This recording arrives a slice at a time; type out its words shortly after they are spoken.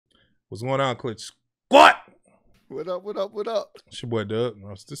What's going on, Clutch? What? What up, what up, what up? It's your boy Dub.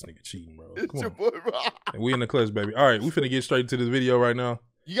 No, it's this nigga cheating, bro. It's Come your on. boy Rob. And we in the clutch, baby. All right, we finna get straight into this video right now.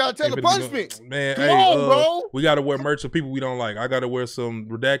 You gotta tell the punishment. Man, Come on, bro. We gotta wear merch of people we don't like. I gotta wear some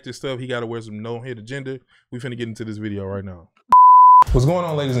redacted stuff. He gotta wear some no hit agenda. We finna get into this video right now. What's going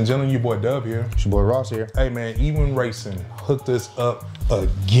on, ladies and gentlemen? Your boy Dub here. It's your boy Ross here. Hey man, Ewin Racing hooked us up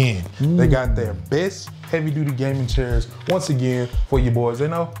again. They got their best heavy duty gaming chairs once again for you boys. They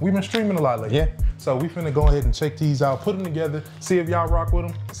know we've been streaming a lot lately. Yeah. So we finna go ahead and check these out, put them together, see if y'all rock with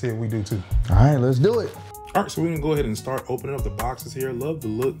them, and see if we do too. All right, let's do it. All right, so we're gonna go ahead and start opening up the boxes here. Love the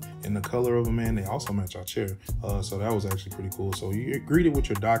look and the color of them, man. They also match our chair, so that was actually pretty cool. So you get greeted with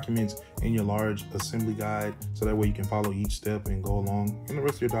your documents and your large assembly guide, so that way you can follow each step and go along, and the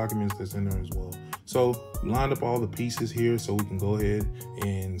rest of your documents that's in there as well. So we lined up all the pieces here so we can go ahead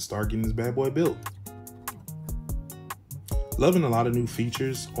and start getting this bad boy built. Loving a lot of new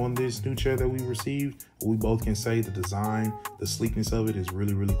features on this new chair that we received. We both can say the design, the sleekness of it is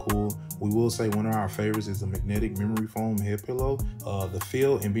really, really cool. We will say one of our favorites is the magnetic memory foam head pillow. The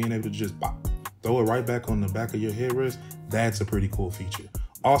feel and being able to just throw it right back on the back of your headrest, that's a pretty cool feature.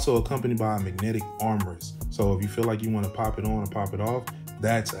 Also accompanied by a magnetic armrest. So if you feel like you want to pop it on or pop it off,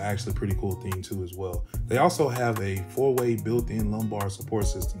 that's actually a pretty cool thing too as well. They also have a 4-way built-in lumbar support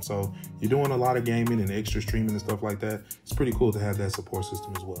system. So you're doing a lot of gaming and extra streaming and stuff like that. It's pretty cool to have that support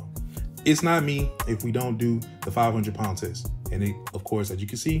system as well. It's not me if we don't do the 500-pound test. And it, of course, as you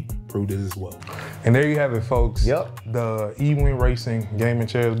can see, proved it as well. And there you have it, folks. Yep. The Ewin Racing gaming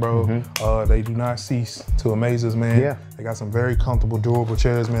chairs, bro. They do not cease to amaze us, man. Yeah. They got some very comfortable, durable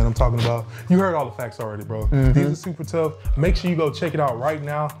chairs, man. I'm talking about, you heard all the facts already, bro. These are super tough. Make sure you go check it out right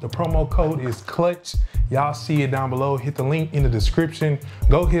now. The promo code is CLUTCH. Y'all see it down below. Hit the link in the description.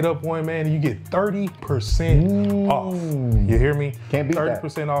 Go hit up one, man, and you get 30% off. You hear me? Can't beat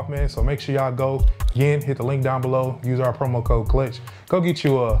 30% off, man. So make sure y'all go. Again, hit the link down below. Use our promo code CLUTCH. Go get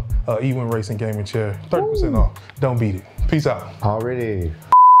you a Ewin Racing gaming chair. 30% off. Don't beat it. Peace out. Already.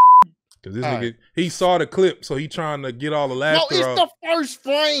 Cause this nigga, he saw the clip, so he trying to get all the laughter No, it's out. the first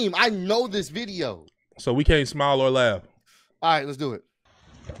frame. I know this video. So we can't smile or laugh. All right, let's do it.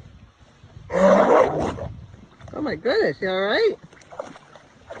 Oh my goodness, you all right?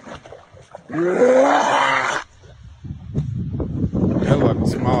 That like a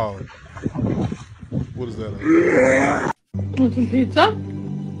smile. What is that? Want some pizza?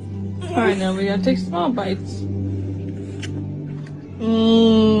 All right, now we gotta take small bites.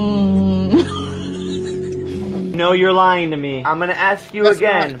 No, you're lying to me. I'm gonna ask you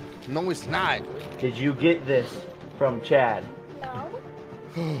again. No, it's not. Did you get this from Chad? No.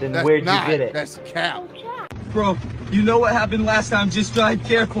 Then That's where'd not. you get it? That's cap. Bro, you know what happened last time. Just drive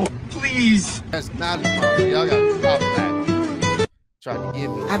careful, please. That's not a problem. Y'all gotta stop that. Try to give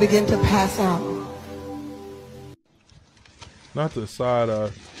me. I begin to pass out. Not the side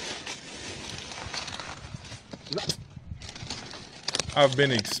eye. I've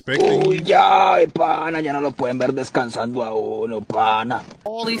been expecting. Uy, ya, pana, ya no lo pueden ver descansando a uno, pana.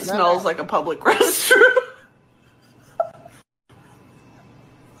 Holy smells like a public restroom.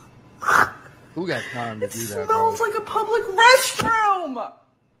 Who got time to It do that, smells bro? like a public restroom.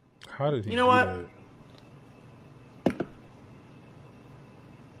 How did he You know do what? that?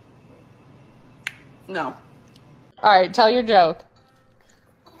 No. All right, tell your joke.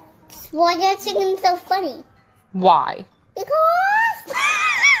 Why that chicken so funny? Why? Because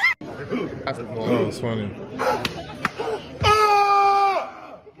Oh, it's funny.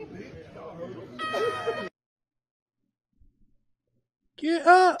 Get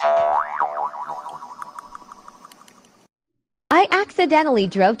up. I accidentally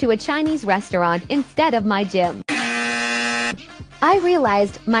drove to a Chinese restaurant instead of my gym. I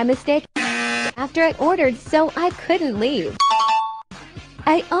realized my mistake after I ordered, so I couldn't leave.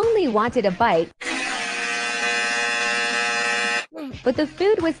 I only wanted a bite, but the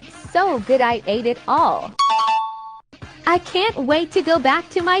food was so good I ate it all. I can't wait to go back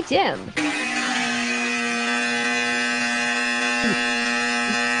to my gym.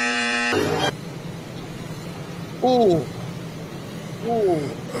 Ooh. Ooh.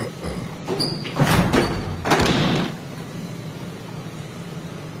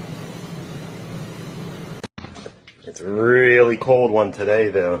 It's a really cold one today,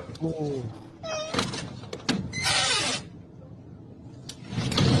 though. Ooh.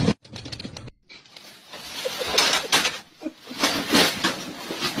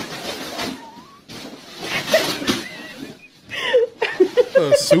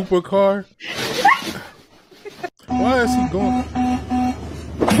 A supercar? Why is he going?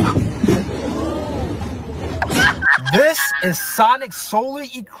 This is Sonic Solar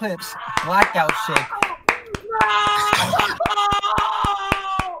Eclipse Blackout Shake.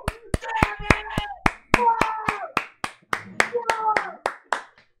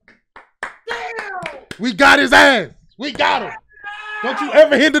 We got his ass. We got him. Don't you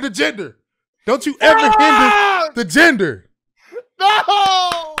ever hinder the gender. Don't you ever hinder the gender.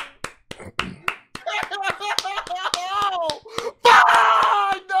 No!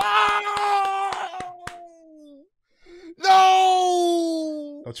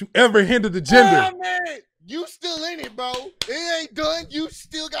 No! Don't you ever hinder the gender. Damn it! You still in it, bro. It ain't done. You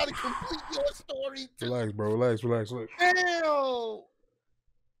still got to complete your story. Relax, bro. Relax. Damn!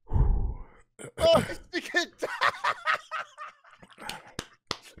 Oh, this nigga died.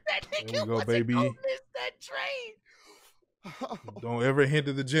 That nigga There we go, wasn't baby. gonna miss that train. Don't ever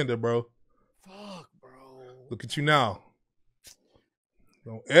hinder the gender, bro. Fuck, bro. Look at you now.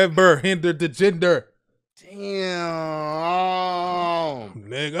 Don't ever hinder the gender. Damn.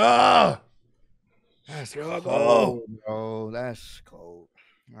 Nigga. That's cold, bro. That's cold.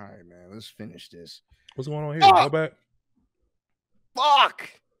 All right, man. Let's finish this. What's going on here? Fuck. Go back.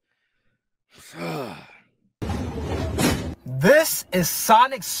 Fuck. This is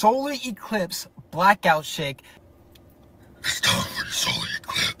Sonic Solar Eclipse Blackout Shake. It's time for the solar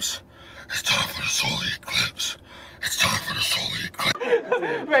eclipse. It's time for the solar eclipse. It's time for the solar eclipse.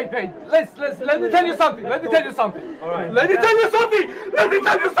 Wait. Let me tell you something. All right. Let me tell you something.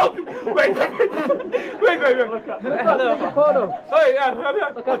 Wait. Hold on. Hey,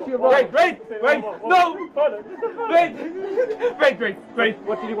 Wait. No. Wait.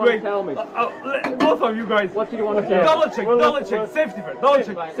 What did you want to tell me? Both of you guys. What did you want to tell me? Double check. Safety first. Double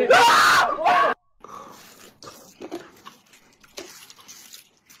check. Ah!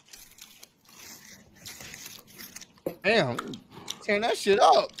 Damn. Turn that shit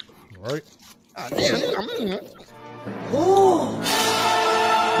up. All right. Ah, damn.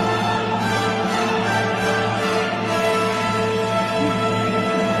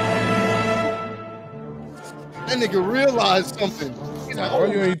 That nigga realized something. He's like, Why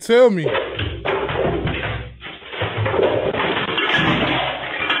you ain't tell me?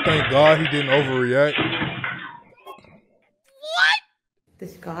 Thank God he didn't overreact.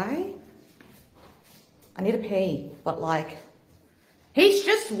 This guy? I need to pee, but like, he's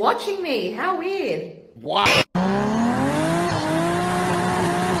just watching me. How weird. wow.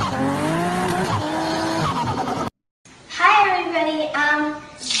 Hi, everybody.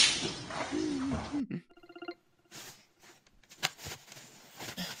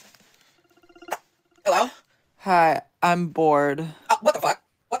 Hello? Hi, I'm bored. What the fuck?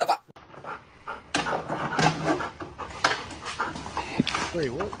 Wait,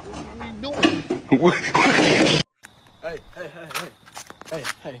 what are you doing?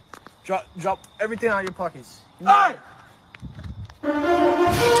 Hey. Drop everything out of your pockets. Hey!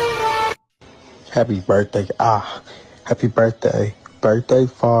 Happy birthday. Happy birthday. Birthday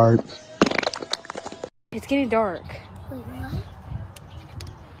fart. It's getting dark.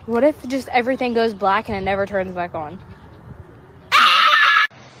 What if just everything goes black and it never turns back on?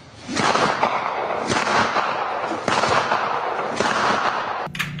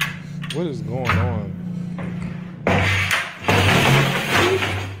 What is going on?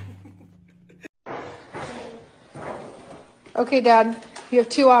 Okay, Dad, you have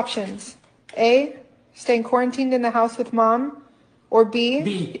two options. A, staying quarantined in the house with Mom, or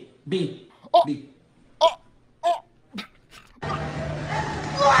B. B. Oh! You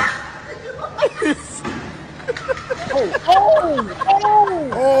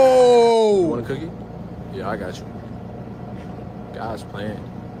want a cookie? Yeah, I got you. God's plan.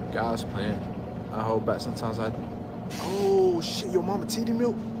 I hold back sometimes I do. Oh, shit. Your mama titty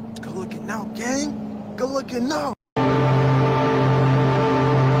milk. Good looking now, gang. Good looking now.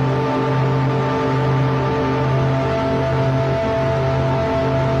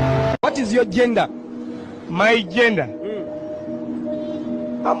 What is your gender? My gender.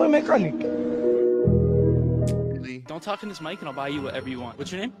 I'm a mechanic. Don't talk in this mic and I'll buy you whatever you want.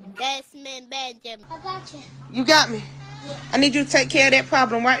 What's your name? Desmond Benjamin. I got you. You got me. I need you to take care of that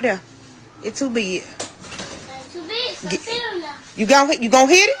problem right there. It's too big. Too big. So now. You gonna hit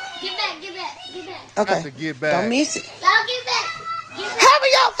it? Get back. Okay. Have to get back. Don't miss it. Y'all get back.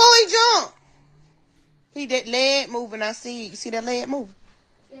 Hurry up before he jump. See that leg moving? I see. You see that leg moving?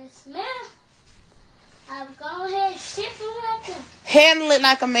 Yes, ma'am. I'm going ahead and ship him right there. Handle it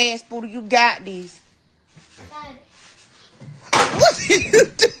like a man, Spooter. You got these. Got it. What are you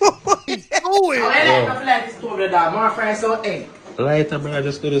doing? Oh, that ain't nothing like this over the dog. My friend so ain't. Later, bro.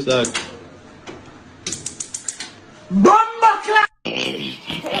 Just do this, Bomba clap!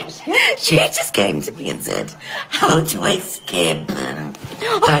 She just came to me and said, how do I skip? I'm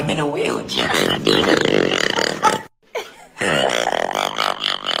in a wheelchair.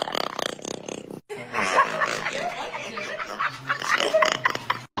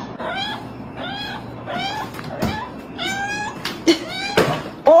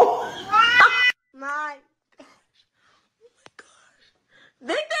 My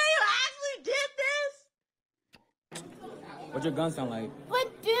Victor, you actually did this? What your gun sound like?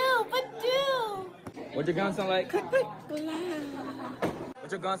 But do. What your gun sound like? What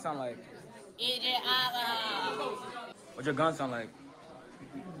your gun sound like? What your gun sound like?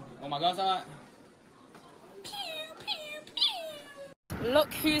 What my gun sound like?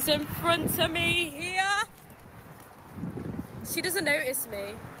 Look who's in front of me here. She doesn't notice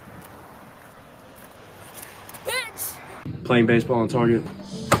me. Bitch! Playing baseball on target.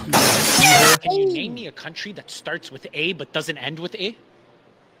 Can you name me a country that starts with A but doesn't end with A?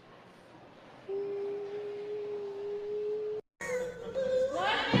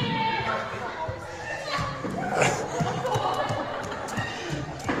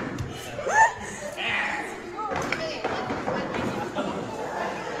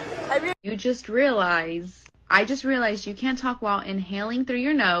 I just realized you can't talk while inhaling through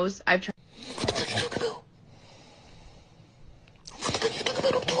your nose. I've tried.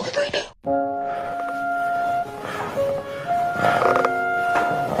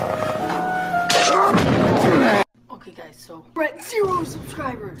 Okay, guys, so we're at 0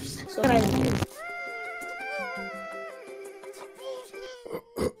 subscribers. So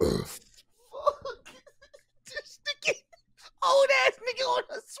Old ass nigga on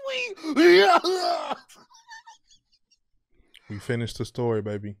a swing. We finished the story,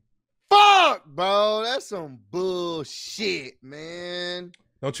 baby. Fuck, bro. That's some bullshit, man.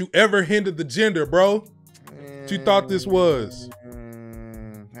 Don't you ever hinder the gender, bro. What you thought this was?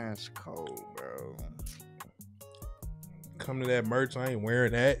 That's cold, bro. Come to that merch, I ain't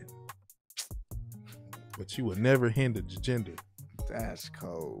wearing that. But you would never hinder the gender. That's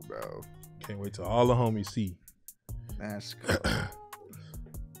cold, bro. Can't wait till all the homies see. That's cold. Man.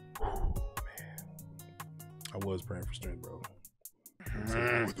 I was praying for strength, bro.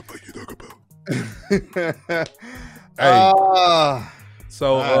 What the fuck you talk about? Hey.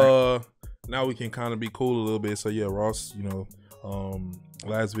 So now we can kind of be cool a little bit. So yeah, Ross, you know,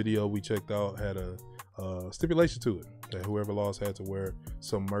 last video we checked out had a stipulation to it that whoever lost had to wear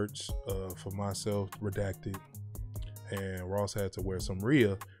some merch for myself, redacted, and Ross had to wear some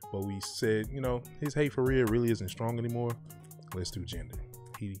Rhea. But we said, you know, his hate for Rhea really isn't strong anymore. Let's do gender.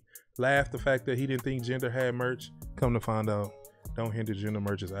 He laughed the fact that he didn't think gender had merch. Come to find out, Don't Hinder Gender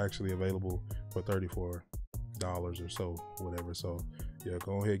merch is actually available for $34 or so, whatever. So yeah,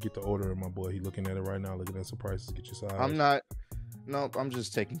 go ahead, get the order, my boy. He looking at it right now, looking at some prices. Get your size. I'm not. Nope, I'm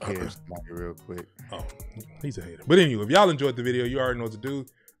just taking care of somebody real quick. Oh, he's a hater. But anyway, if y'all enjoyed the video, you already know what to do.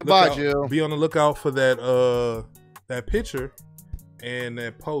 Bye, Jill. Be on the lookout for that that picture and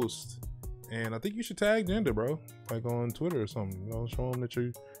that post. And I think you should tag Gender, bro, like on Twitter or something. You know, show them that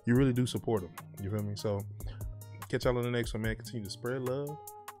you really do support them. You feel me? So catch y'all on the next one, man. Continue to spread love,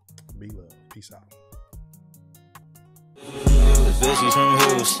 be love. Peace out. The bitch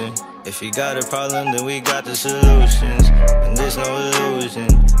from Houston. If you got a problem, then we got the solutions. And there's no illusion.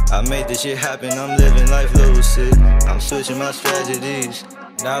 I made this shit happen, I'm living life lucid. I'm switching my strategies.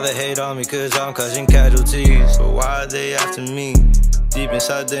 Now they hate on me cause I'm causing casualties. So why are they after me? Deep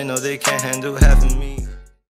inside they know they can't handle half of me.